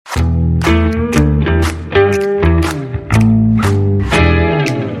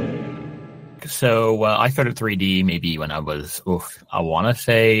So I started 3D maybe when I was, I want to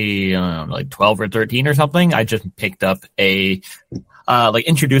say like 12 or 13 or something. I just picked up a like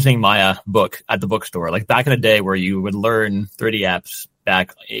Introducing Maya book at the bookstore, like back in the day where you would learn 3D apps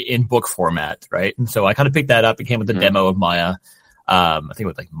back in book format, right? And so I kind of picked that up. It came with a demo of Maya. I think it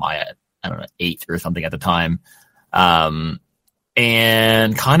was like Maya, I don't know, 8 or something at the time. And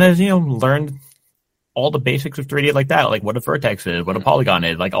kind of, learned all the basics of 3D like that, like what a vertex is, what a polygon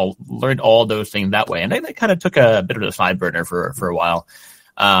is, like I learned all those things that way. And I kind of took a bit of a side burner for a while.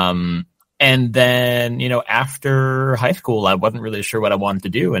 And then, after high school, I wasn't really sure what I wanted to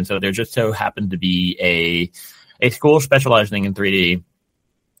do. And so there just so happened to be a school specializing in 3D,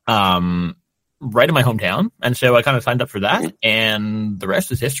 right in my hometown. And so I kind of signed up for that, and the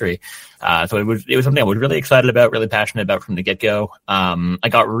rest is history. So it was something I was really excited about, really passionate about from the get-go. I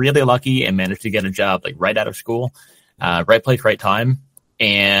got really lucky and managed to get a job like right out of school, right place, right time.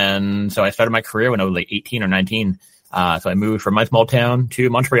 And so I started my career when I was like 18 or 19. So I moved from my small town to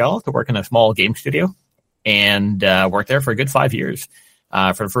Montreal to work in a small game studio, and worked there for a good 5 years.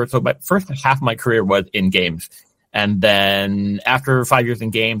 So my first half of my career was in games. And then after 5 years in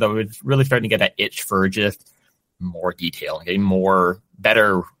games, I was really starting to get that itch for just more detail, getting more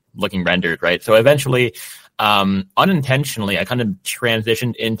better looking rendered, right? So eventually, unintentionally, I kind of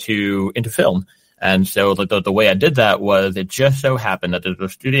transitioned into film. And so the way I did that was, it just so happened that there's a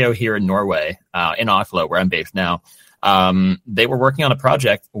studio here in Norway, in Oslo, where I'm based now. They were working on a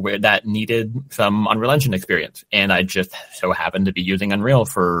project that needed some Unreal Engine experience. And I just so happened to be using Unreal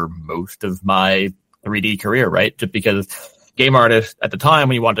for most of my 3D career, right? Just because game artists at the time,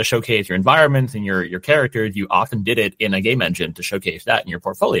 when you wanted to showcase your environments and your characters, you often did it in a game engine to showcase that in your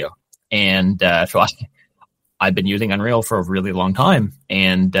portfolio. And so I've been using Unreal for a really long time.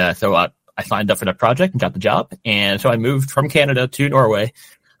 And so I signed up for that project and got the job. And so I moved from Canada to Norway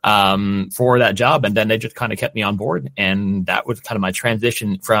for that job. And then they just kind of kept me on board. And that was kind of my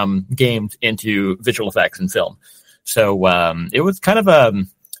transition from games into visual effects and film. So it was kind of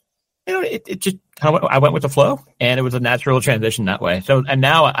it just kind of I went with the flow, and it was a natural transition that way. So, and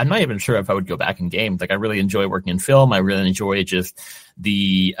now I'm not even sure if I would go back in games. Like, I really enjoy working in film. I really enjoy just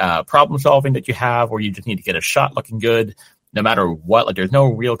the problem solving that you have, where you just need to get a shot looking good, no matter what. Like, there's no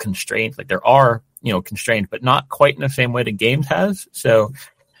real constraints. Like, there are, constraints, but not quite in the same way that games has. So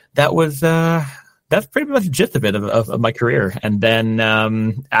that was, that's pretty much the gist of it, of my career. And then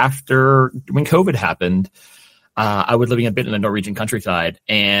after, when COVID happened, I was living a bit in the Norwegian countryside,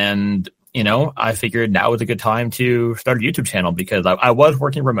 and, I figured now was a good time to start a YouTube channel, because I was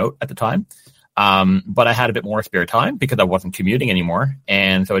working remote at the time. But I had a bit more spare time because I wasn't commuting anymore.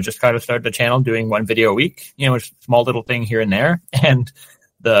 And so I just kind of started the channel doing one video a week, a small little thing here and there. And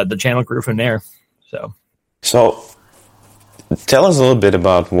the channel grew from there. So tell us a little bit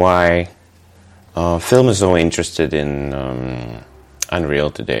about why film is so interested in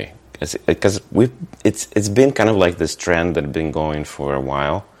Unreal today. Because it's been kind of like this trend that has been going for a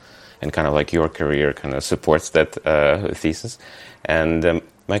while, and kind of like your career kind of supports that thesis. And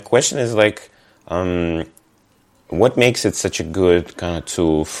my question is what makes it such a good kind of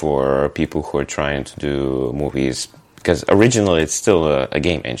tool for people who are trying to do movies? Because originally it's still a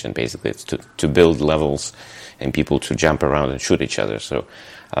game engine, basically. It's to build levels and people to jump around and shoot each other. So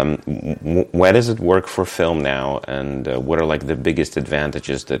why does it work for film now, and what are like the biggest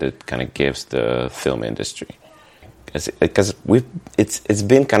advantages that it kind of gives the film industry? Because it's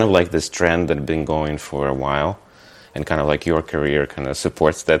been kind of like this trend that has been going for a while, and kind of like your career kind of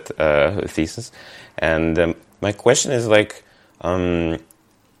supports that thesis. And my question is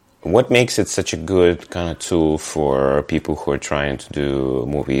what makes it such a good kind of tool for people who are trying to do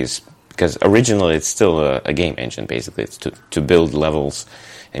movies? Because originally it's still a game engine, basically. It's to build levels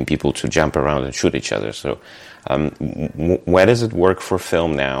and people to jump around and shoot each other. So why does it work for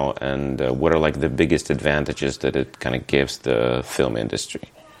film now, and what are like the biggest advantages that it kind of gives the film industry?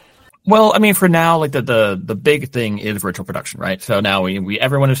 Well, I mean, for now, like the big thing is virtual production, right? So now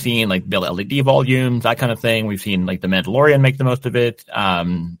everyone has seen like build LED volumes, that kind of thing. We've seen like The Mandalorian make the most of it.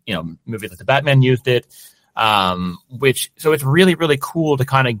 Movies like The Batman used it. So it's really, really cool to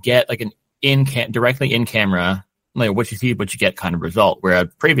kind of get like an directly in camera, like what you see, what you get kind of result. Where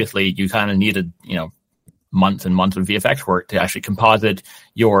previously you kind of needed, months and months of VFX work to actually composite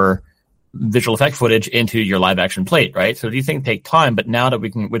your visual effect footage into your live action plate, right? So these things take time, but now that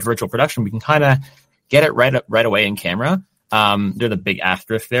we can, with virtual production, we can kind of get it right away in camera. There's a big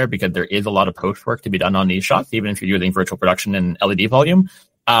asterisk there, because there is a lot of post work to be done on these shots, even if you're using virtual production and LED volume.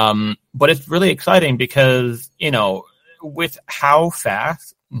 But it's really exciting because, with how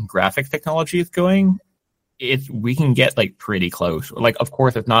fast graphics technology is going, we can get like pretty close. Like, of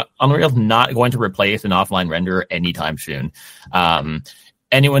course, Unreal's not going to replace an offline render anytime soon.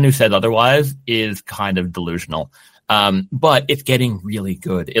 Anyone who says otherwise is kind of delusional. But it's getting really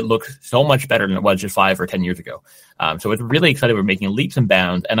good. It looks so much better than it was just 5 or 10 years ago. So it's really exciting. We're making leaps and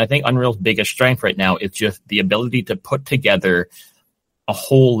bounds. And I think Unreal's biggest strength right now is just the ability to put together a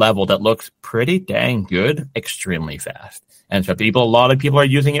whole level that looks pretty dang good extremely fast. And so a lot of people are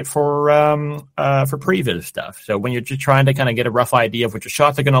using it for previs stuff. So when you're just trying to kind of get a rough idea of what your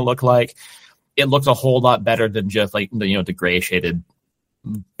shots are going to look like, it looks a whole lot better than just like the gray shaded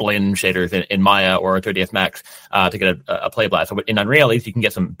blend shaders in Maya or 3ds Max to get a play blast. So in Unreal, at least you can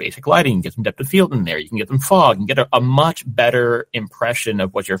get some basic lighting, you can get some depth of field in there, you can get some fog, you can get a much better impression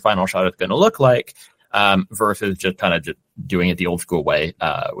of what your final shot is going to look like versus just kind of just doing it the old school way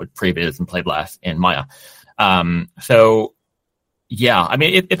with previs and play blast in Maya. So yeah, I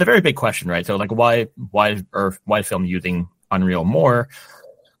mean it's a very big question, right? So like why is film using Unreal more?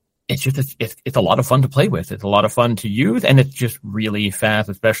 It's just it's a lot of fun to play with. It's a lot of fun to use, and it's just really fast.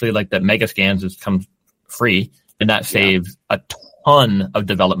 Especially like that Mega Scans comes free, and that saves a ton of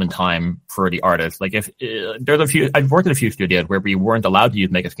development time for the artist. Like if I've worked at a few studios where we weren't allowed to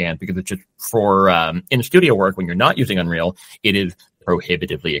use Mega Scans because it's just for in studio work when you're not using Unreal, it is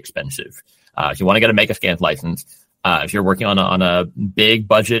prohibitively expensive. If you want to get a Mega Scans license, if you're working on a big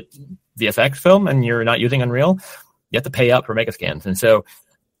budget VFX film and you're not using Unreal, you have to pay up for Mega Scans, and so.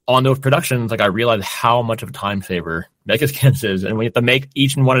 On those productions, like I realized how much of a time saver Mega Scans is, and when you have to make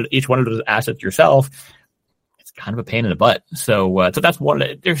each one of those assets yourself, it's kind of a pain in the butt. So that's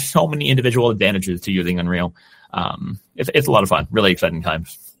there's so many individual advantages to using Unreal. It's a lot of fun, really exciting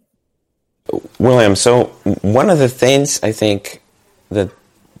times. William, so one of the things I think that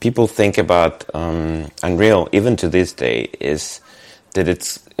people think about Unreal, even to this day, is that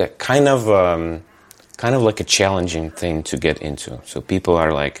it's kind of like a challenging thing to get into. So people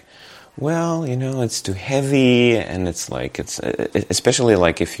are like, well, it's too heavy, and it's especially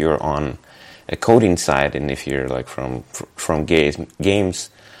like if you're on a coding side and if you're like from games,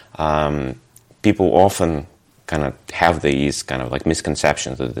 people often kind of have these kind of like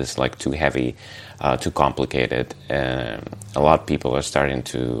misconceptions that it's like too heavy, too complicated. And a lot of people are starting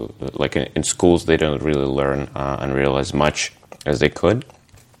to, like in schools, they don't really learn Unreal as much as they could.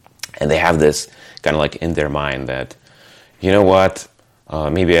 And they have this kind of like in their mind that,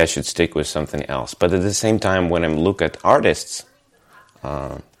 maybe I should stick with something else. But at the same time, when I look at artists,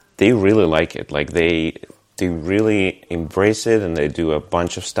 they really like it. Like they really embrace it, and they do a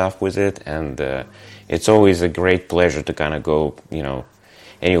bunch of stuff with it. And it's always a great pleasure to kind of go,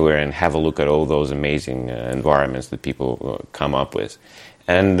 anywhere and have a look at all those amazing environments that people come up with.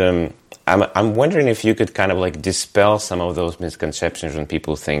 And I'm wondering if you could kind of like dispel some of those misconceptions when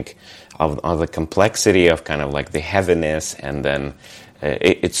people think of the complexity of kind of like the heaviness, and then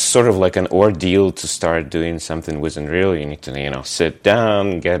it's sort of like an ordeal to start doing something with Unreal. You need to, sit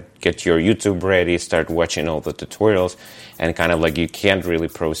down, get your YouTube ready, start watching all the tutorials, and kind of like you can't really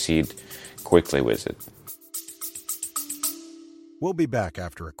proceed quickly with it. We'll be back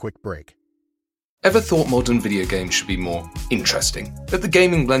after a quick break. Ever thought modern video games should be more interesting? At the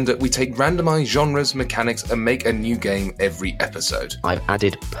Gaming Blender, we take randomized genres, mechanics, and make a new game every episode. I've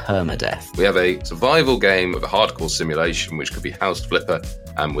added permadeath. We have a survival game of a hardcore simulation, which could be House Flipper,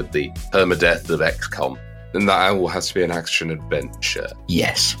 and with the permadeath of XCOM. Then that all has to be an action adventure.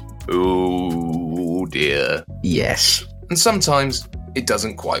 Yes. Oh dear. Yes. And sometimes it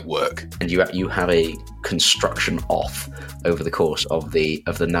doesn't quite work. And you have a construction off over the course of the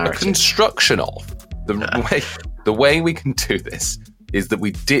narrative. A construction off. The way we can do this is that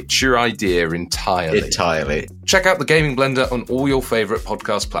we ditch your idea entirely. Check out the Gaming Blender on all your favourite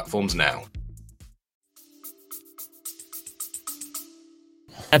podcast platforms now.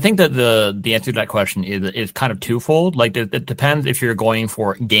 I think that the answer to that question is kind of twofold. Like it depends if you're going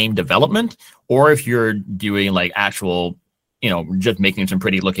for game development or if you're doing like actual, just making some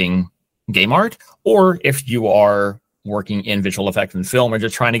pretty looking game art, or if you are working in visual effects and film or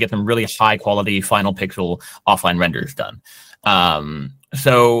just trying to get some really high quality final pixel offline renders done.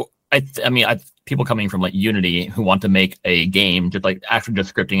 So people coming from like Unity who want to make a game, just like actually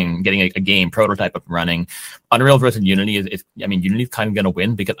just scripting and getting a game prototype up and running. Unreal versus Unity Unity's kind of going to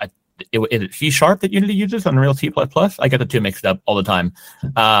win because is it C# that Unity uses? Unreal C++? I get the two mixed up all the time.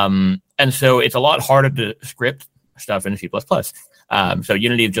 And so it's a lot harder to script stuff in C++. So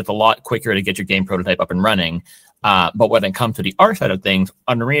Unity is just a lot quicker to get your game prototype up and running. But when it comes to the art side of things,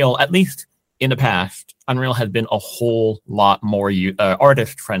 Unreal, at least in the past, Unreal has been a whole lot more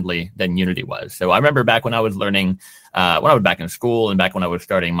artist-friendly than Unity was. So I remember back when I was learning, when I was back in school and back when I was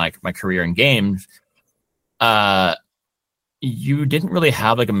starting my career in games, you didn't really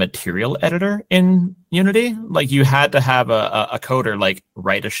have like a material editor in Unity. Like you had to have a coder like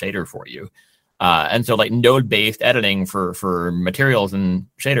write a shader for you. And so like node-based editing for materials and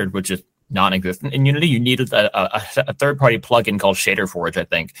shaders, which is non-existent in Unity. You needed a third-party plugin called Shader Forge, I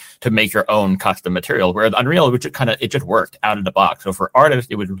think, to make your own custom material. Whereas Unreal, which it just worked out of the box. So for artists,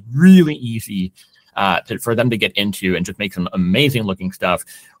 it was really easy for them to get into and just make some amazing-looking stuff,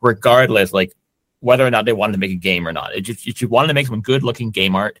 regardless like whether or not they wanted to make a game or not. If you wanted to make some good-looking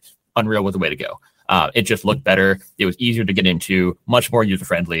game art, Unreal was the way to go. It just looked better. It was easier to get into, much more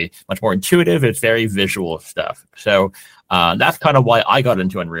user-friendly, much more intuitive. It's very visual stuff. So that's kind of why I got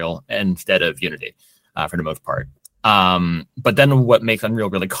into Unreal instead of Unity for the most part. But then what makes Unreal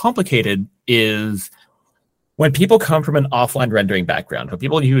really complicated is when people come from an offline rendering background, so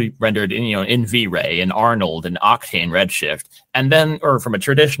people who rendered in V-Ray, in Arnold, in Octane, Redshift, and then, or from a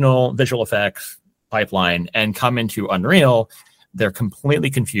traditional visual effects pipeline and come into Unreal, they're completely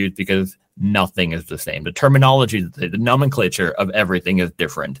confused because nothing is the same. The terminology, the nomenclature of everything is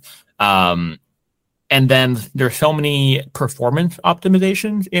different. And then there's so many performance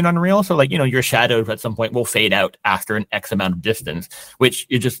optimizations in Unreal. So like, your shadows at some point will fade out after an X amount of distance, which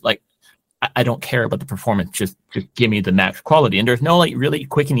you just like, I don't care about the performance. Just give me the max quality. And there's no like really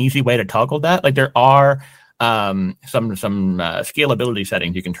quick and easy way to toggle that. Like there are some scalability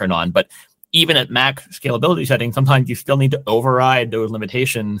settings you can turn on, but even at max scalability settings, sometimes you still need to override those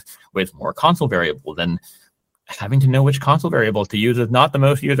limitations with more console variables. And having to know which console variable to use is not the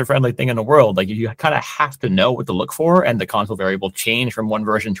most user-friendly thing in the world. Like you kind of have to know what to look for, and the console variable change from one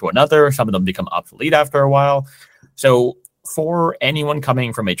version to another. Some of them become obsolete after a while. So for anyone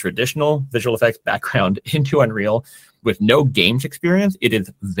coming from a traditional visual effects background into Unreal with no games experience, it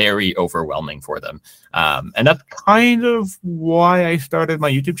is very overwhelming for them. And that's kind of why I started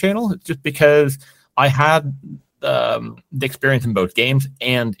my YouTube channel. It's just because I had the experience in both games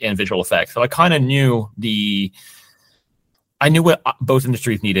and in visual effects. So I kind of knew what both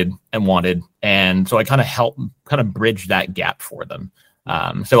industries needed and wanted. And so I kind of helped bridge that gap for them.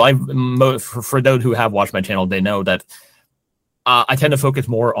 So for those who have watched my channel, they know that I tend to focus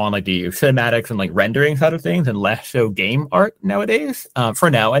more on like the cinematics and like rendering side of things and less so game art nowadays,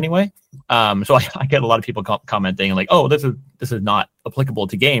 for now anyway. So I get a lot of people commenting like, oh, this is not applicable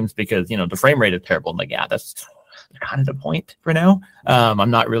to games because, the frame rate is terrible. I'm like, yeah, that's kind of the point for now.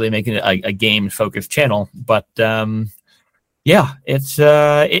 I'm not really making it a game-focused channel, but yeah, it's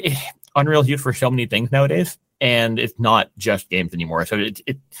Unreal's used for so many things nowadays, and it's not just games anymore. So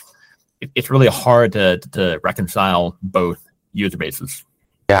it's really hard to reconcile both user bases.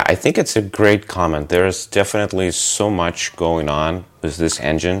 Yeah, I think it's a great comment. There's definitely so much going on with this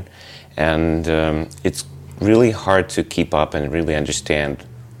engine, and it's really hard to keep up and really understand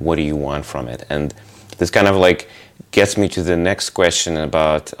what do you want from it. And this kind of like gets me to the next question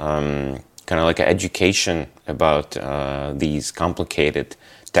about kind of like education about these complicated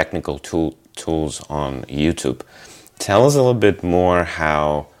technical tools on YouTube. Tell us a little bit more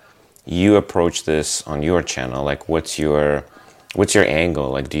how you approach this on your channel. Like, what's your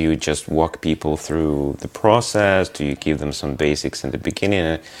angle? Like, do you just walk people through the process? Do you give them some basics in the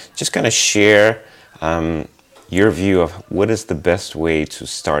beginning? Just kind of share your view of what is the best way to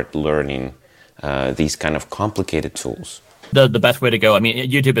start learning these kind of complicated tools. The best way to go,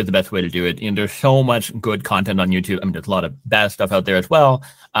 YouTube is the best way to do it. there's so much good content on YouTube. There's a lot of bad stuff out there as well.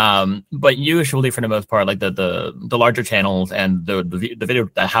 But usually, for the most part, like the larger channels and the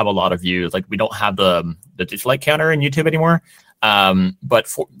videos that have a lot of views, like we don't have the dislike counter in YouTube anymore. But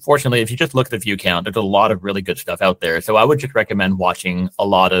fortunately, if you just look at the view count, there's a lot of really good stuff out there. So I would just recommend watching a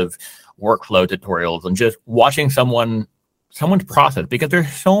lot of workflow tutorials and just watching someone's process, because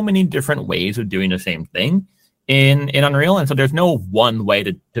there's so many different ways of doing the same thing in Unreal. And so there's no one way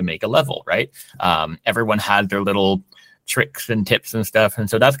to make a level, right? Everyone has their little tricks and tips and stuff. And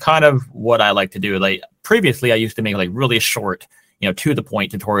so that's kind of what I like to do. Like previously I used to make like really short, to the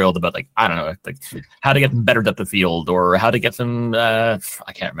point tutorials about like, I don't know, like how to get better depth of field or how to get some, I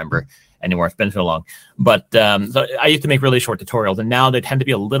can't remember anymore. It's been so long, but so I used to make really short tutorials, and now they tend to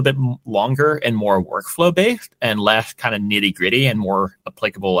be a little bit longer and more workflow based and less kind of nitty gritty and more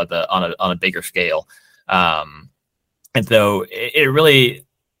applicable on a bigger scale. And so it really,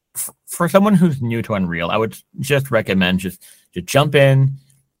 for someone who's new to Unreal, I would just recommend just jump in,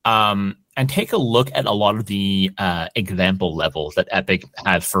 and take a look at a lot of the example levels that Epic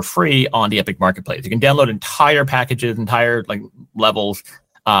has for free on the Epic Marketplace. You can download entire packages, entire like levels,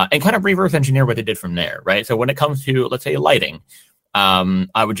 and kind of reverse engineer what they did from there, right? So when it comes to, let's say, lighting,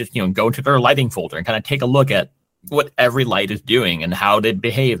 I would just go to their lighting folder and kind of take a look at what every light is doing and how it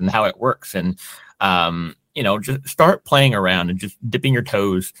behaves and how it works. And just start playing around and just dipping your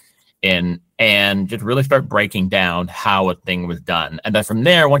toes in and just really start breaking down how a thing was done. And then from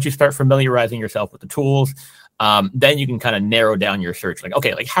there, once you start familiarizing yourself with the tools, then you can kind of narrow down your search. Like,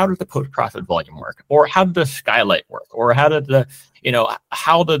 okay, like how does the post-process volume work? Or how did the skylight work? Or how did the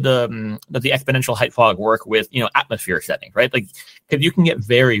exponential height fog work with, atmosphere settings, right? Like, because you can get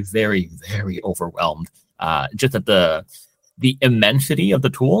very, very, very overwhelmed just at the immensity of the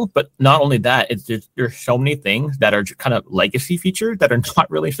tool. But not only that, it's just there's so many things that are kind of legacy features that are not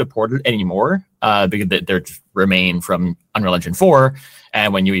really supported anymore because they're just remain from Unreal Engine 4.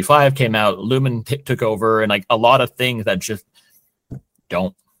 And when UE5 came out, Lumen took over, and like a lot of things that just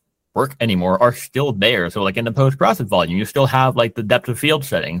don't work anymore are still there. So like in the post-process volume, you still have like the depth of field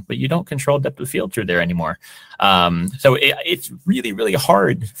setting, but you don't control depth of field through there anymore. So it's really, really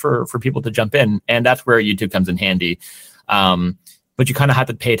hard for people to jump in, and that's where YouTube comes in handy. But you kind of have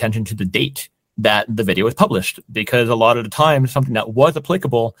to pay attention to the date that the video was published, because a lot of the time something that was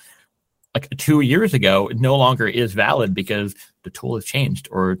applicable like 2 years ago no longer is valid because the tool has changed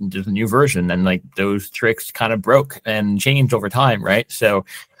or there's a new version, and like those tricks kind of broke and changed over time, right? So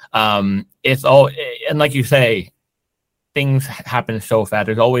it's all, and like you say, things happen so fast.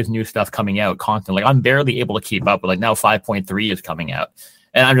 There's always new stuff coming out constantly. Like I'm barely able to keep up, but like now 5.3 is coming out,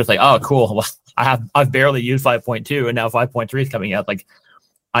 and I'm just like, oh, cool. Well, I've barely used 5.2, and now 5.3 is coming out. Like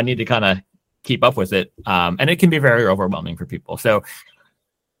I need to kind of keep up with it, and it can be very overwhelming for people. So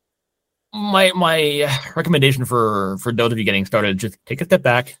my recommendation for those of you getting started, just take a step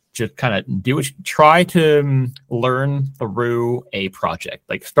back, just kind of try to learn through a project.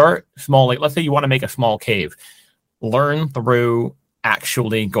 Like start small. Like let's say you want to make a small cave, learn through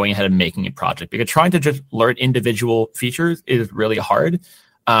actually going ahead and making a project, because trying to just learn individual features is really hard.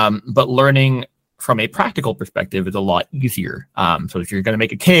 But learning from a practical perspective is a lot easier. So if you're going to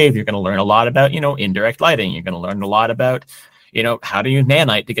make a cave, you're going to learn a lot about, indirect lighting. You're going to learn a lot about, how to use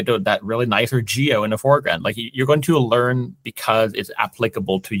nanite to get to that really nicer geo in the foreground. Like you're going to learn because it's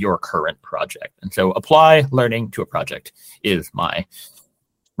applicable to your current project. And so apply learning to a project is my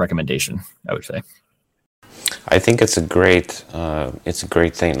recommendation, I would say. I think it's a great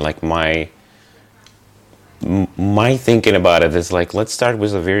thing. Like my thinking about it is like, let's start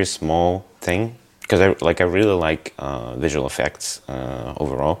with a very small thing, because I really like visual effects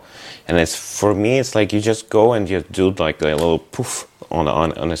overall, and for me it's like you just go and you do like a little poof on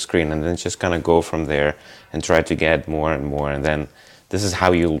a screen, and then just kind of go from there and try to get more and more, and then this is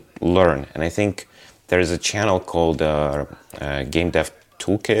how you learn. And I think there's a channel called Game Dev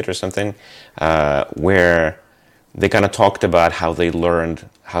Toolkit or something where they kind of talked about how they learned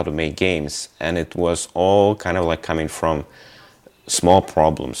how to make games, and it was all kind of like coming from small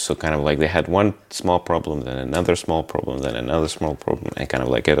problems. So kind of like they had one small problem, then another small problem, then another small problem, and kind of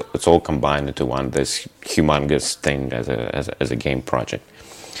like it's all combined into this humongous thing as a game project.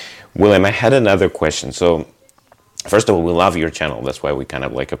 William, I had another question. So first of all, we love your channel. That's why we kind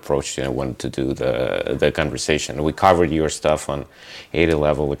of like approached you and wanted to do the conversation. We covered your stuff on 80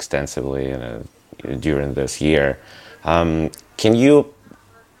 level extensively during this year. Can you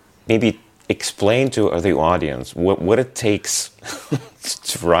maybe explain to the audience what it takes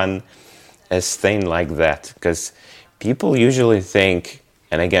to run a thing like that? Because people usually think,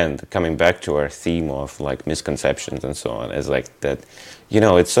 and again, coming back to our theme of like misconceptions and so on, is like that,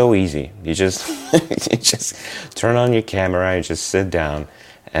 it's so easy. You just you just turn on your camera, you just sit down,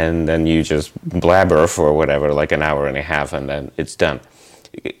 and then you just blabber for whatever, like an hour and a half, and then it's done.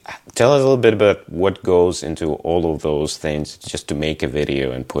 Tell us a little bit about what goes into all of those things just to make a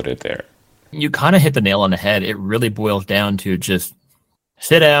video and put it there. You kind of hit the nail on the head. It really boils down to just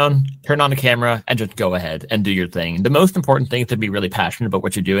sit down, turn on the camera, and just go ahead and do your thing. The most important thing is to be really passionate about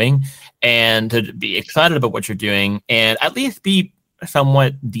what you're doing and to be excited about what you're doing, and at least be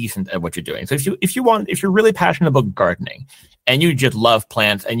somewhat decent at what you're doing. So if you're really passionate about gardening and you just love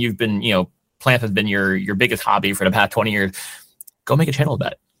plants, and you've been, plants has been your biggest hobby for the past 20 years, go make a channel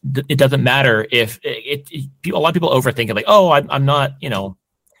about it. It doesn't matter if a lot of people overthink it, like, oh, I'm not,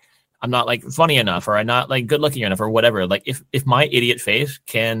 I'm not like funny enough, or I'm not like good looking enough, or whatever. Like if my idiot face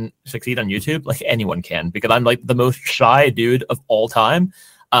can succeed on YouTube, like anyone can, because I'm like the most shy dude of all time.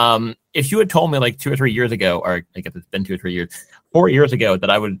 If you had told me like 2 or 3 years ago, or I guess it's been 2 or 3 years, 4 years ago, that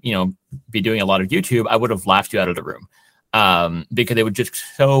I would, be doing a lot of YouTube, I would have laughed you out of the room. Because it was just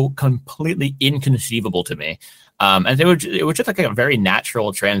so completely inconceivable to me. And it was just like a very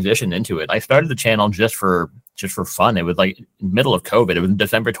natural transition into it. I started the channel just for fun. It was like middle of COVID. It was in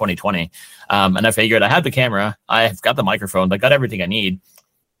December 2020. And I figured I had the camera, I've got the microphone, I got everything I need.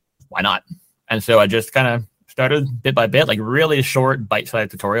 Why not? And so I just kind of started bit by bit, like really short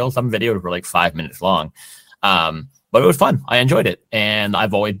bite-sized tutorials. Some videos were like 5 minutes long. But it was fun. I enjoyed it. And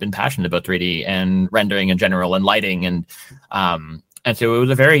I've always been passionate about 3D and rendering in general and lighting. And so it was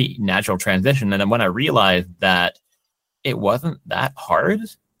a very natural transition. And then when I realized that it wasn't that hard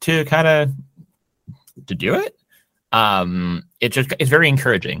to do it, it's very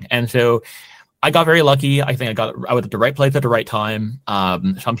encouraging. And so I got very lucky. I think I was at the right place at the right time.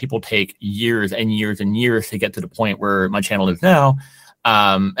 Some people take years and years and years to get to the point where my channel is now.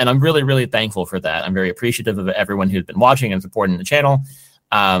 And I'm really, really thankful for that. I'm very appreciative of everyone who's been watching and supporting the channel.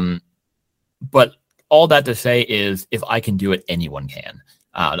 But all that to say is, if I can do it, anyone can.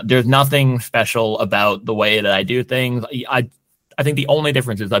 There's nothing special about the way that I do things. I think the only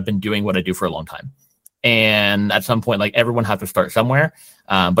difference is I've been doing what I do for a long time. And at some point, like, everyone has to start somewhere.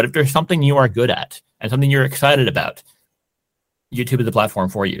 But if there's something you are good at and something you're excited about, YouTube is the platform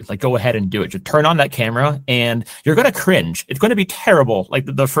for you. Like, go ahead and do it. Just turn on that camera and you're going to cringe. It's going to be terrible. Like,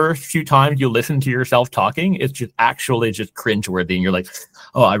 the first few times you listen to yourself talking, it's just actually just cringeworthy. And you're like,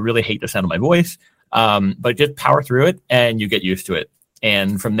 oh, I really hate the sound of my voice. But just power through it and you get used to it.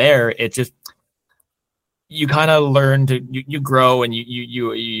 And from there, it just, you kind of learn to, you grow and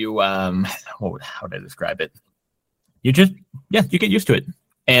how would I describe it? You just, you get used to it.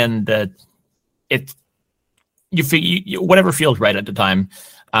 And whatever feels right at the time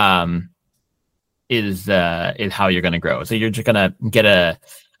is how you're going to grow. So you're just going to get a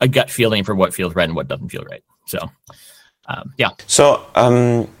gut feeling for what feels right and what doesn't feel right. So, yeah. So,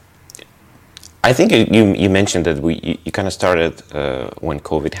 I think you mentioned that you kind of started when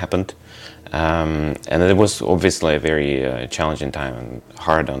COVID happened. And it was obviously a very challenging time and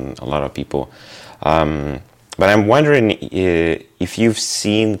hard on a lot of people. But I'm wondering if you've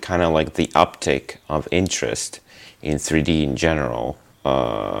seen kind of like the uptake of interest in 3D in general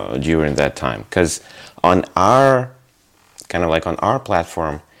during that time. Because on our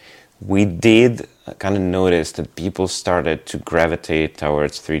platform, we did kind of notice that people started to gravitate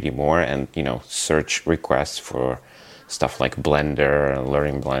towards 3D more, and search requests for stuff like Blender,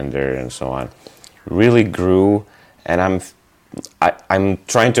 learning Blender, and so on, really grew. And I'm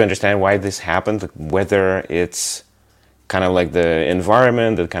trying to understand why this happened, whether it's kind of like the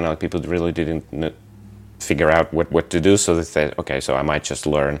environment that kind of like people really didn't figure out what to do, so they said, okay, so I might just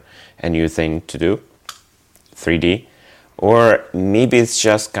learn a new thing to do, 3D. Or maybe it's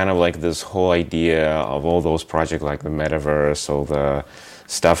just kind of like this whole idea of all those projects like the metaverse, all the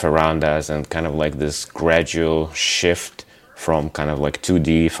stuff around us, and kind of like this gradual shift from kind of like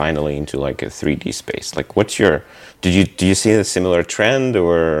 2D finally into like a 3D space. Like, do you see a similar trend,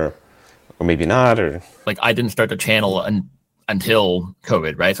 or maybe not? Or like, I didn't start the channel until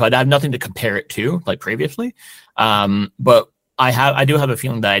COVID, right? So I'd have nothing to compare it to like previously. But I do have a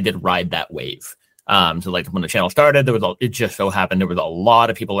feeling that I did ride that wave. So like when the channel started, it just so happened there was a lot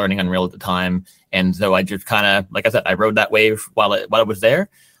of people learning Unreal at the time. And so I just kind of, like I said, I rode that wave while it was there.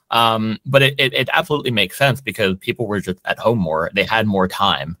 But it absolutely makes sense because people were just at home more. They had more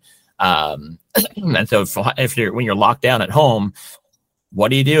time. And so when you're locked down at home, what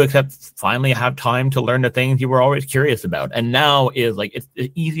do you do except finally have time to learn the things you were always curious about? And now is like, it's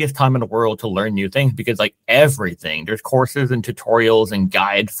the easiest time in the world to learn new things because like everything, there's courses and tutorials and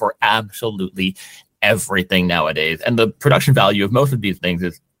guides for absolutely everything nowadays. And the production value of most of these things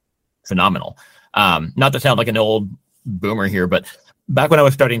is phenomenal. Not to sound like an old boomer here, but back when I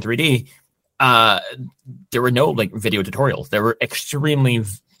was starting 3D, there were no like video tutorials. There were extremely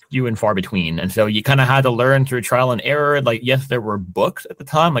few and far between. And so you kind of had to learn through trial and error. Like, yes, there were books at the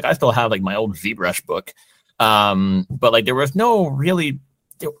time. Like I still have like my old ZBrush book. But like there was no really,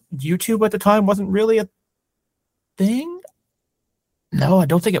 YouTube at the time wasn't really a thing. No, I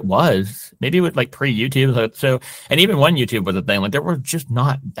don't think it was. Maybe it was like pre-YouTube. So, and even when YouTube was a thing, like there were just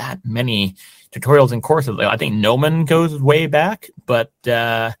not that many tutorials and courses. Like, I think Noman goes way back, but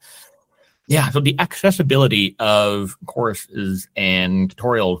yeah, so the accessibility of courses and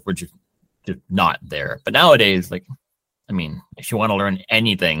tutorials were just not there. But nowadays, like, I mean, if you want to learn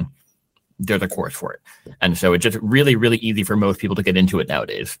anything, there's a course for it. And so it's just really, really easy for most people to get into it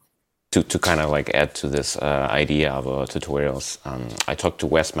nowadays. To kind of like add to this idea of tutorials, I talked to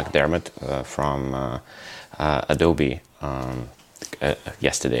Wes McDermott from Adobe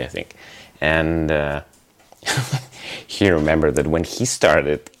yesterday, I think. And he remembered that when he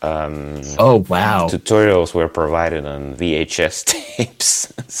started, oh wow, tutorials were provided on VHS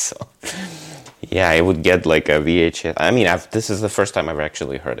tapes. So yeah, I would get like a VHS. I mean, this is the first time I've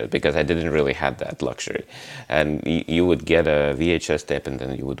actually heard it because I didn't really have that luxury. And you would get a VHS tape and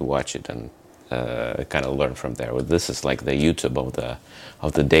then you would watch it, and kind of learn from there. This is like the YouTube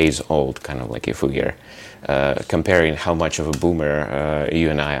of the days old, kind of like if we are comparing how much of a boomer you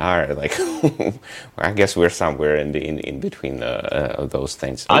and I are, like I guess we're somewhere in between those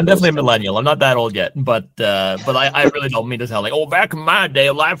things. I'm definitely a millennial. I'm not that old yet, but I really don't mean to sound like, oh, back in my day,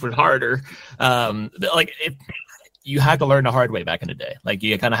 life was harder. You had to learn the hard way back in the day. Like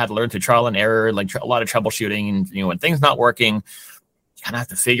you kind of had to learn through trial and error, like a lot of troubleshooting. And when things not working, you kind of have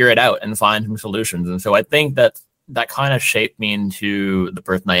to figure it out and find some solutions. And so I think that kind of shaped me into the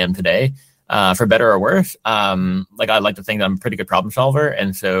person I am today, for better or worse. I like to think that I'm a pretty good problem solver.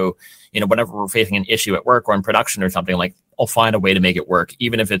 And so, whenever we're facing an issue at work or in production or something, like I'll find a way to make it work,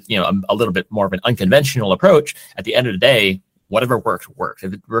 even if it's, a little bit more of an unconventional approach. At the end of the day, whatever works.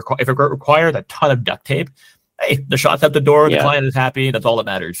 If it requires a ton of duct tape, hey, the shot's out the door, the client is happy, that's all that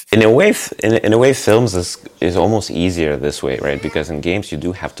matters. In a way, films is almost easier this way, right? Because in games, you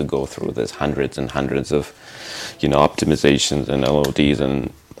do have to go through this hundreds and hundreds of, optimizations and LODs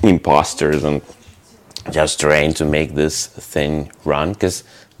and imposters and just trying to make this thing run. Because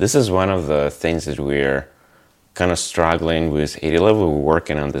this is one of the things that we're kind of struggling with 80 Level. We're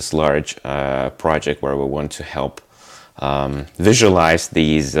working on this large project where we want to help visualize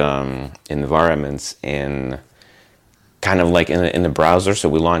these environments in kind of like in the browser. So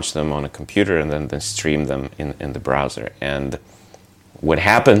we launch them on a computer and then stream them in the browser. And what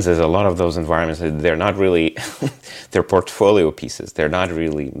happens is a lot of those environments, they're not really, they're portfolio pieces. They're not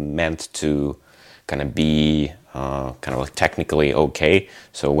really meant to kind of be kind of like technically okay.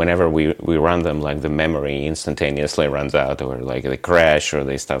 So whenever we run them, like the memory instantaneously runs out, or like they crash, or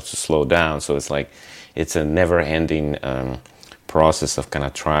they start to slow down. So it's a never-ending process of kind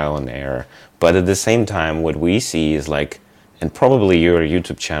of trial and error. But at the same time, what we see is like, and probably your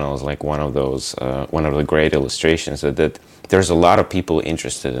YouTube channel is like one of those, one of the great illustrations that there's a lot of people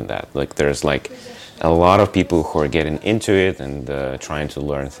interested in that. Like there's like a lot of people who are getting into it and trying to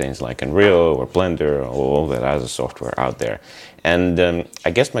learn things like Unreal or Blender or all that other software out there. And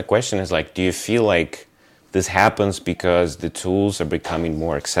I guess my question is like, do you feel like this happens because the tools are becoming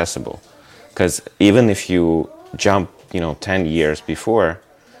more accessible? Because even if you jump, 10 years before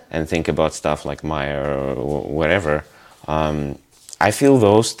and think about stuff like Maya or whatever, I feel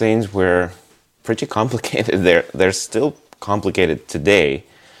those things were pretty complicated. They're still complicated today,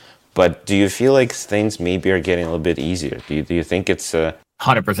 but do you feel like things maybe are getting a little bit easier? Do you think it's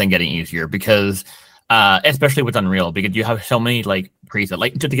 100% getting easier? Because especially with Unreal, because you have so many like presets.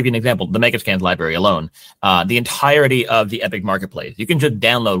 Like, just to give you an example, the Megascans library alone, the entirety of the Epic Marketplace, you can just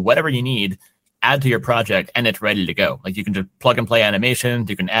download whatever you need, add to your project, and it's ready to go. Like you can just plug and play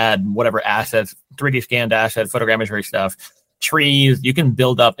animations, you can add whatever assets, 3D scanned assets, photogrammetry stuff, trees. You can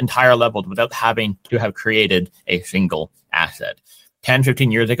build up entire levels without having to have created a single asset. 10,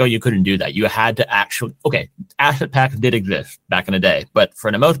 15 years ago, you couldn't do that. You had to asset packs did exist back in the day, but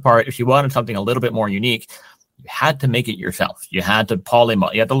for the most part, if you wanted something a little bit more unique, you had to make it yourself. You had to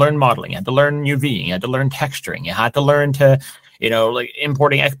you had to learn modeling, you had to learn UV, you had to learn texturing, you had to learn to like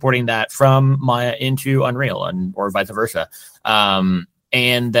importing, exporting that from Maya into Unreal or vice versa.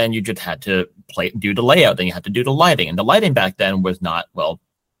 And then you just had to do the layout. Then you had to do the lighting. And the lighting back then was not,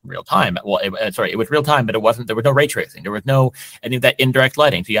 real time. Well, it was real time, but there was no ray tracing. There was no any of that indirect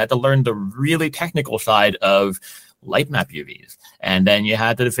lighting. So you had to learn the really technical side of light map UVs. And then you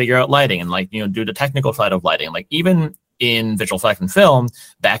had to figure out lighting and do the technical side of lighting. Like even in visual effects and film,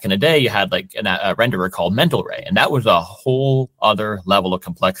 back in the day, you had like a renderer called Mental Ray, and that was a whole other level of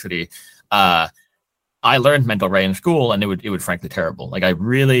complexity. I learned Mental Ray in school, and it would frankly terrible. Like I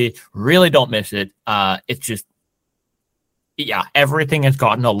really, really don't miss it. It's just, everything has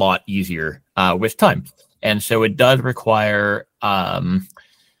gotten a lot easier with time, and so it does require, I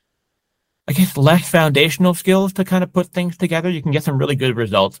guess, less foundational skills to kind of put things together. You can get some really good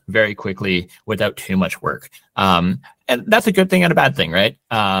results very quickly without too much work. And that's a good thing and a bad thing, right?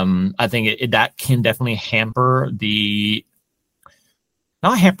 I think that can definitely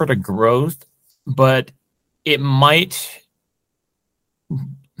not hamper the growth, but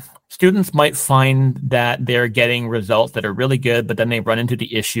students might find that they're getting results that are really good, but then they run into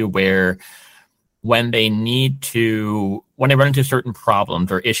the issue where when they run into certain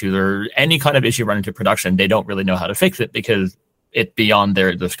problems or issues or any kind of issue run into production, they don't really know how to fix it because it's beyond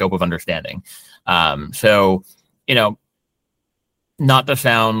the scope of understanding. So, not to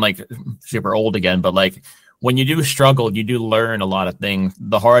sound like super old again, but like when you do struggle, you do learn a lot of things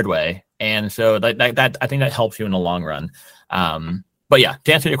the hard way. And so that I think that helps you in the long run. But yeah,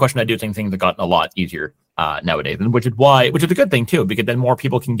 to answer your question, I do think things have gotten a lot easier nowadays, and which is a good thing too, because then more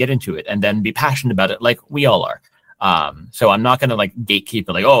people can get into it and then be passionate about it, like we all are. So I'm not going to like gatekeep it,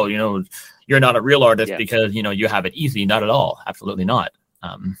 like, you're not a real artist because you have it easy. Not at all. Absolutely not.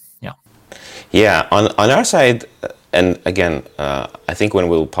 Yeah. On our side, and again, I think when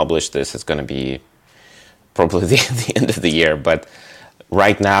we'll publish this, it's going to be probably the end of the year. But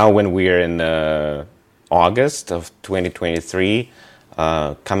right now, when we're in August of 2023,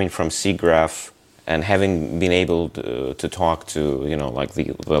 coming from SIGGRAPH and having been able to talk to like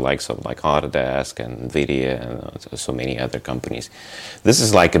the likes of like Autodesk and NVIDIA and so many other companies, this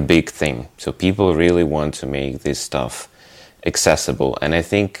is like a big thing. So people really want to make this stuff accessible, and I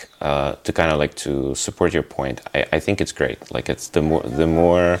think to kind of like to support your point, I think it's great. Like it's the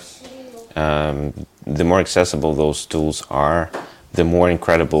more accessible those tools are, the more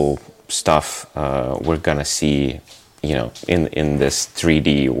incredible stuff we're gonna see, in this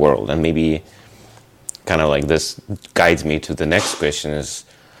 3D world. And maybe kind of like this guides me to the next question is,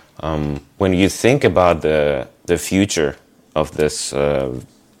 when you think about the future of this,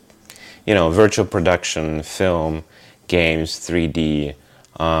 virtual production, film, games, 3D,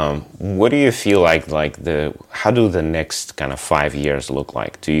 what do you feel like how do the next kind of 5 years look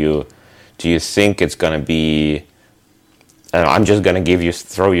like? Do you think it's going to be, I'm just going to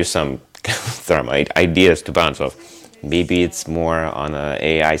throw you some ideas to bounce off. Maybe it's more on the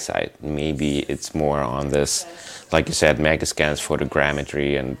AI side. Maybe it's more on this, like you said, megascans,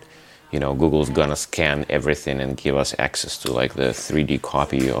 photogrammetry, and Google's gonna scan everything and give us access to like the 3D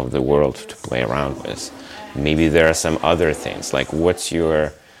copy of the world to play around with. Maybe there are some other things. Like, what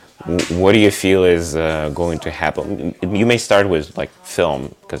do you feel is going to happen? You may start with like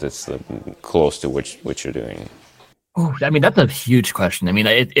film because it's close to what you're doing. Oh, I mean, that's a huge question. I mean,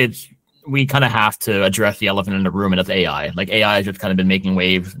 it's. We kind of have to address the elephant in the room, and that's AI. Like AI has just kind of been making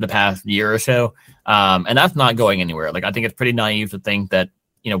waves the past year or so, and that's not going anywhere. Like I think it's pretty naive to think that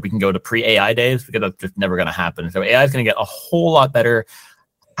we can go to pre-AI days, because that's just never going to happen. So AI is going to get a whole lot better.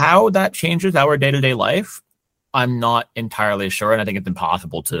 How that changes our day-to-day life, I'm not entirely sure, and I think it's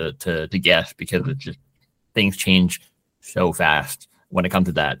impossible to guess, because it's just things change so fast when it comes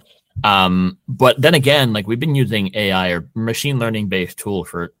to that. But then again, like we've been using AI or machine learning based tools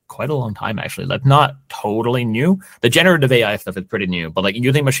for quite a long time, actually. That's not totally new. The generative AI stuff is pretty new, but like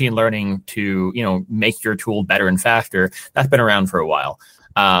using machine learning to, make your tool better and faster, that's been around for a while.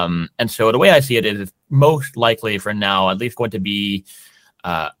 And so the way I see it is it's most likely for now, at least going to be,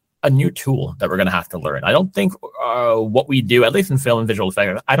 a new tool that we're going to have to learn. I don't think what we do, at least in film and visual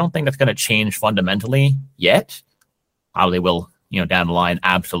effects, I don't think that's going to change fundamentally yet. Probably will, down the line,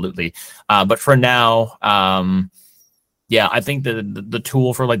 absolutely. But for now, I think the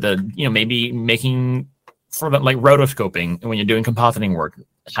tool for like maybe making for like rotoscoping, when you're doing compositing work,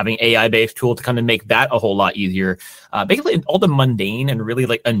 having AI-based tool to kind of make that a whole lot easier. Basically, all the mundane and really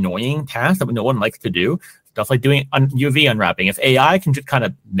like annoying tasks that no one likes to do, stuff like doing UV unwrapping. If AI can just kind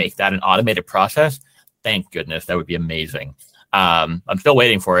of make that an automated process, thank goodness, that would be amazing. I'm still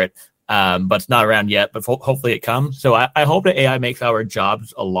waiting for it. But it's not around yet, but hopefully it comes. So I hope that AI makes our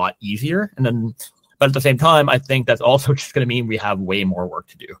jobs a lot easier. But at the same time, I think that's also just going to mean we have way more work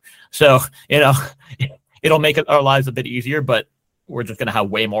to do. So, it'll make our lives a bit easier, but we're just going to have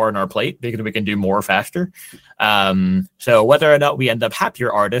way more on our plate because we can do more faster. So whether or not we end up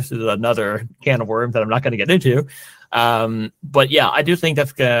happier artists is another can of worms that I'm not going to get into. But yeah, I do think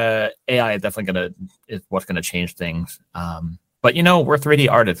AI is definitely is what's going to change things. But we're 3D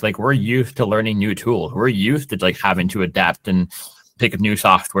artists. Like we're used to learning new tools. We're used to like having to adapt and pick up new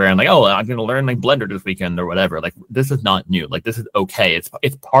software and like, oh, I'm going to learn like Blender this weekend or whatever. Like this is not new. Like this is okay.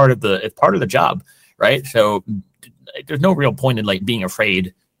 It's part of the job, right? So there's no real point in like being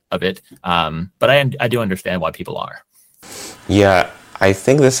afraid of it. But I do understand why people are. Yeah, I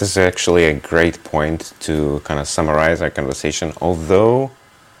think this is actually a great point to kind of summarize our conversation. Although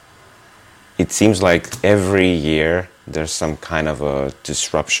it seems like every year there's some kind of a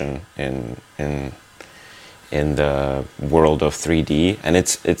disruption in the world of 3D, and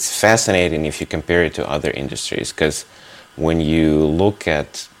it's fascinating if you compare it to other industries, because when you look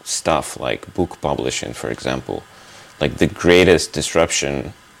at stuff like book publishing, for example, like the greatest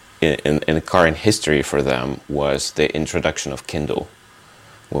disruption in current history for them was the introduction of Kindle.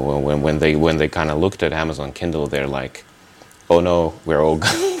 When they kind of looked at Amazon Kindle, they're like, oh no, we're all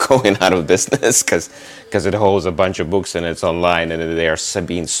going out of business because it holds a bunch of books and it's online and they are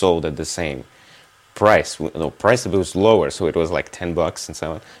being sold at the same price. The price of it was lower, so it was like $10 and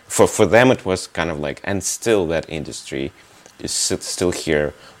so on. For them, it was kind of like, and still that industry is still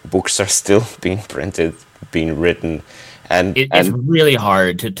here. Books are still being printed, being written, and it's really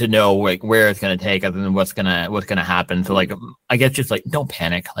hard to know like where it's going to take us and what's gonna happen. So like, I guess just like don't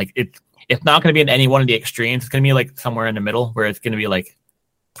panic. Like it's not going to be in any one of the extremes. It's going to be like somewhere in the middle where it's going to be like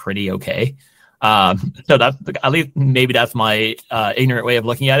pretty okay. So that's at least maybe that's my ignorant way of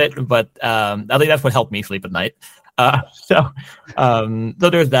looking at it, but I think that's what helped me sleep at night. So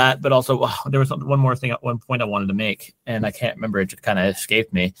there's that, but also there was one more thing at one point I wanted to make, and I can't remember. It just kind of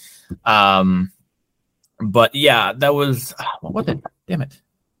escaped me. But yeah, that was what was it? Damn it.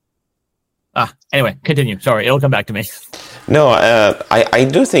 Anyway, continue. Sorry, it'll come back to me. No, I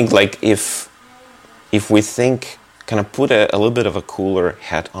do think like if we think, kind of put a little bit of a cooler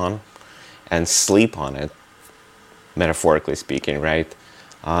hat on and sleep on it, metaphorically speaking, right?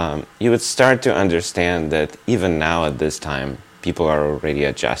 You would start to understand that even now at this time, people are already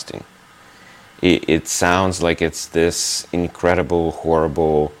adjusting. It sounds like it's this incredible,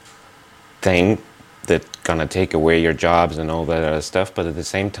 horrible thing that's gonna take away your jobs and all that other stuff, but at the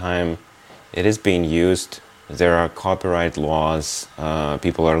same time, it is being used. There are copyright laws.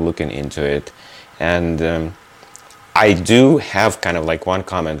 People are looking into it, and I do have kind of like one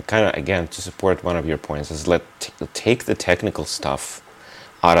comment, kind of again to support one of your points, is take the technical stuff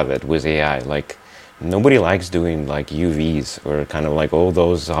out of it with AI. Like nobody likes doing like UVs or kind of like all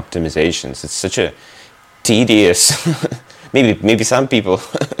those optimizations. It's such a tedious, maybe some people,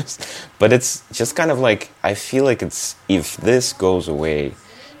 but it's just kind of like, I feel like it's, if this goes away,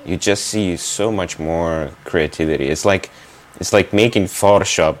 you just see so much more creativity. It's like making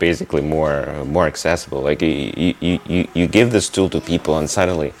Photoshop basically more accessible. Like you give this tool to people, and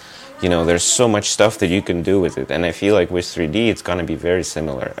suddenly, you know, there's so much stuff that you can do with it. And I feel like with 3D, it's gonna be very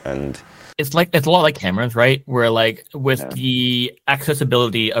similar. And it's a lot like cameras, right? Where like with the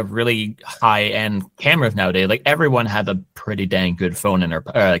accessibility of really high end cameras nowadays, like everyone has a pretty dang good phone in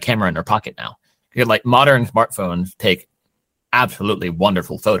their camera in their pocket now. Because like modern smartphones take absolutely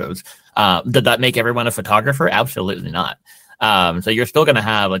wonderful photos. Did that make everyone a photographer? Absolutely not. So you're still going to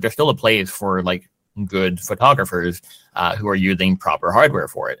have, like, there's still a place for like good photographers who are using proper hardware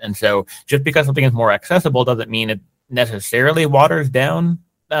for it. And so just because something is more accessible doesn't mean it necessarily waters down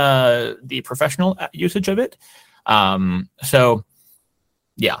the professional usage of it. So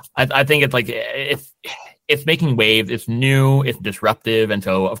yeah, I think it's like, it's making waves. It's new, it's disruptive. And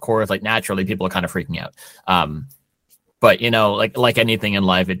so of course, like naturally people are kind of freaking out. But, you know, like anything in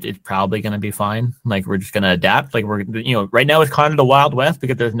life, it's probably going to be fine. Like, we're just going to adapt. Like, right now it's kind of the Wild West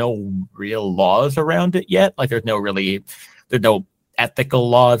because there's no real laws around it yet. Like, there's no ethical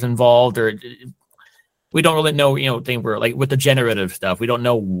laws involved, or we don't really know, things where, like, with the generative stuff, we don't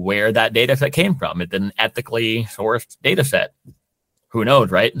know where that data set came from. It's an ethically sourced data set. Who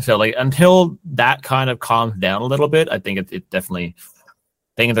knows, right? So, like, until that kind of calms down a little bit, I think it's definitely,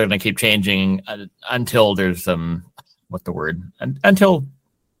 things are going to keep changing until there's some... what's the word? Until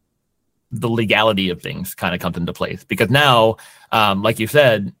the legality of things kind of comes into place. Because now, like you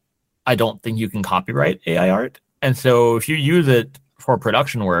said, I don't think you can copyright AI art. And so if you use it for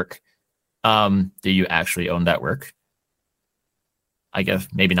production work, do you actually own that work? I guess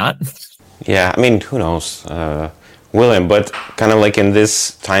maybe not. Yeah, I mean, who knows? William, but kind of like in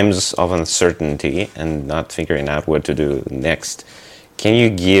this times of uncertainty and not figuring out what to do next, can you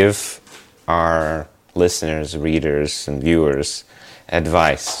give our listeners, readers, and viewers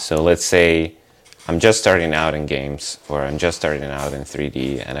advice? So let's say I'm just starting out in games, or I'm just starting out in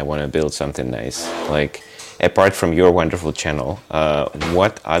 3D, and I want to build something nice. Like, apart from your wonderful channel,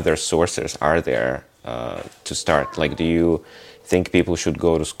 what other sources are there to start? Like, do you think people should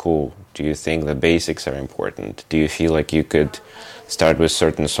go to school? Do you think the basics are important? Do you feel like you could start with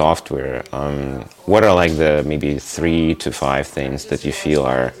certain software? What are like the maybe 3 to 5 things that you feel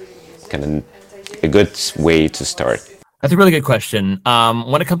are kind of a good way to start? That's a really good question.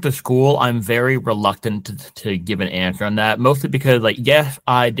 When it comes to school, I'm very reluctant to give an answer on that, mostly because, like, yes,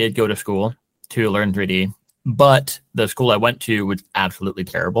 I did go to school to learn 3D, but the school I went to was absolutely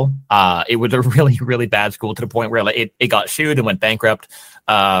terrible. It was a really, really bad school to the point where, like, it got sued and went bankrupt.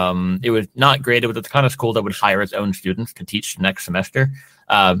 It was not great. It was the kind of school that would hire its own students to teach next semester.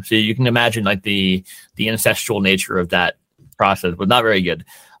 So you can imagine, like, the incestual nature of that process was not very good.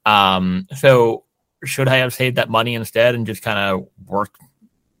 So should I have saved that money instead and just kind of worked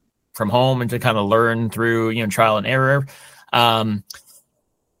from home and to kind of learn through, trial and error?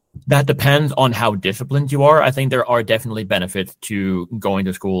 That depends on how disciplined you are. I think there are definitely benefits to going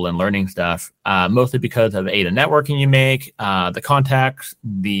to school and learning stuff, mostly because of the networking you make, the contacts,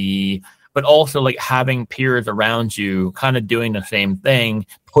 but also like having peers around you kind of doing the same thing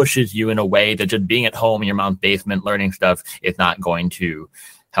pushes you in a way that just being at home in your mom's basement learning stuff is not going to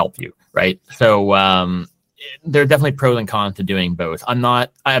help you, right? So there are definitely pros and cons to doing both.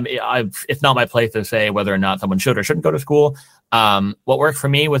 It's not my place to say whether or not someone should or shouldn't go to school. What worked for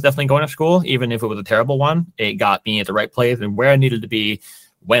me was definitely going to school, even if it was a terrible one. It got me at the right place and where I needed to be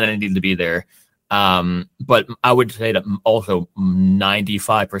when I need to be there. But I would say that also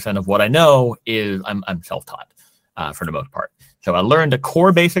 95% of what I know is I'm self-taught for the most part. So I learned the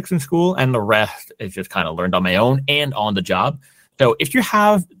core basics in school, and the rest is just kind of learned on my own and on the job. So if you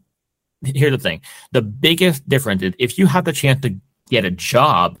have, here's the thing, the biggest difference is if you have the chance to get a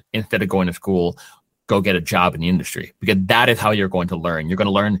job instead of going to school, go get a job in the industry, because that is how you're going to learn. You're going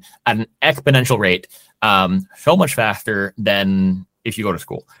to learn at an exponential rate, so much faster than if you go to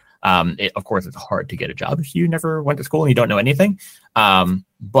school. Of course, it's hard to get a job if you never went to school and you don't know anything.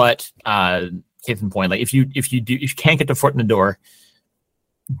 But case in point, like if you can't get the foot in the door,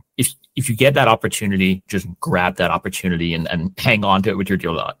 if you get that opportunity, just grab that opportunity and hang on to it with your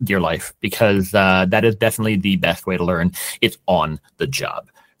dear life, because that is definitely the best way to learn. It's on the job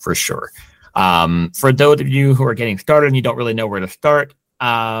for sure. For those of you who are getting started and you don't really know where to start,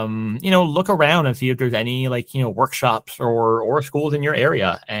 look around and see if there's any workshops or schools in your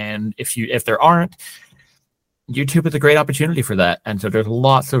area. And if there aren't, YouTube is a great opportunity for that. And so there's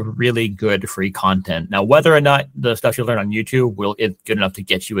lots of really good free content. Now, whether or not the stuff you learn on YouTube is good enough to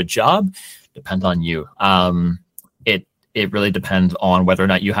get you a job depends on you. It really depends on whether or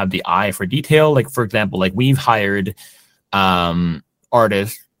not you have the eye for detail. Like, for example, like we've hired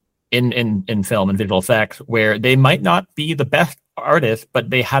artists in film and visual effects where they might not be the best artists, but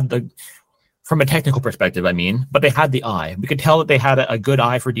they had from a technical perspective, but they had the eye. We could tell that they had a good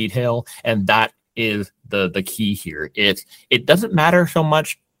eye for detail, and that is the key here. It doesn't matter so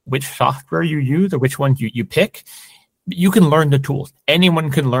much which software you use or which one you pick. You can learn the tools. Anyone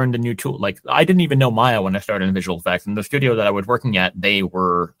can learn the new tool. Like, I didn't even know Maya when I started in visual effects. In the studio that I was working at, they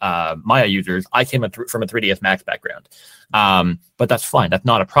were Maya users. I came from a 3ds Max background. But that's fine. That's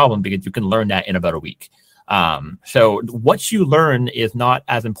not a problem, because you can learn that in about a week. So what you learn is not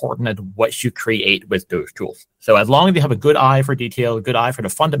as important as what you create with those tools. So as long as you have a good eye for detail, a good eye for the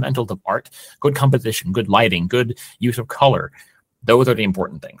fundamentals of art, good composition, good lighting, good use of color, those are the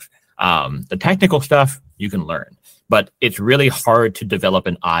important things. The technical stuff you can learn, but it's really hard to develop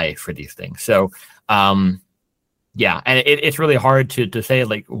an eye for these things. So, and it's really hard to say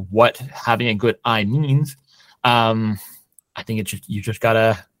like what having a good eye means. I think you just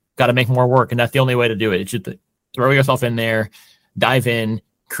gotta make more work, and that's the only way to do it. It's just throw yourself in there, dive in,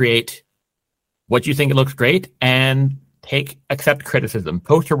 create what you think it looks great, and accept criticism.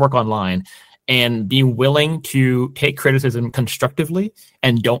 Post your work online, and be willing to take criticism constructively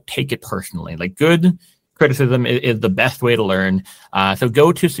and don't take it personally. Like, good criticism is the best way to learn. So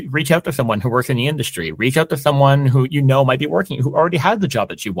reach out to someone who works in the industry. Reach out to someone who might be working, who already has the job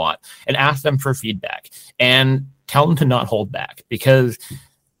that you want, and ask them for feedback. And tell them to not hold back, because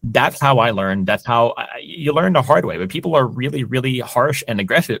that's how I learned. That's how you learn the hard way. But people are really, really harsh and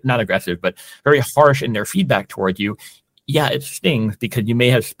not aggressive, but very harsh in their feedback toward you. Yeah, it stings, because you may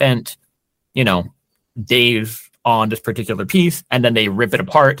have spent, days on this particular piece, and then they rip it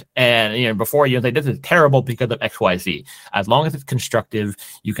apart. And, before you say, this is terrible because of X, Y, Z. As long as it's constructive,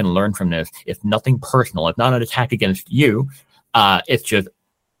 you can learn from this. It's nothing personal. It's not an attack against you. It's just,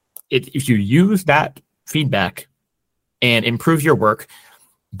 if you use that feedback and improve your work,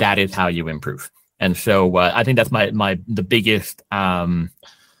 that is how you improve. And so I think that's the biggest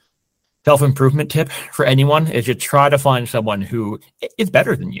self-improvement tip for anyone, is to try to find someone who is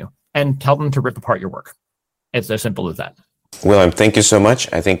better than you and tell them to rip apart your work. It's as simple as that. William, thank you so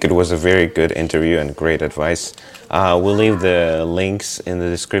much. I think it was a very good interview and great advice. We'll leave the links in the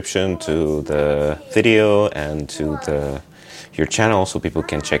description to the video and to your channel so people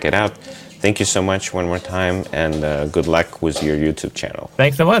can check it out. Thank you so much one more time, and good luck with your YouTube channel.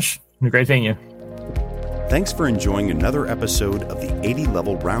 Thanks so much. Great seeing you. Thanks for enjoying another episode of the 80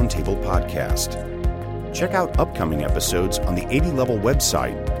 Level Roundtable podcast. Check out upcoming episodes on the 80 Level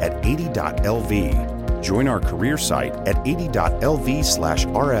website at 80.lv. Join our career site at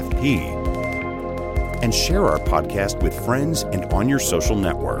 80.lv/RFP. And share our podcast with friends and on your social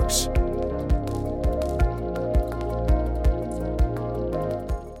networks.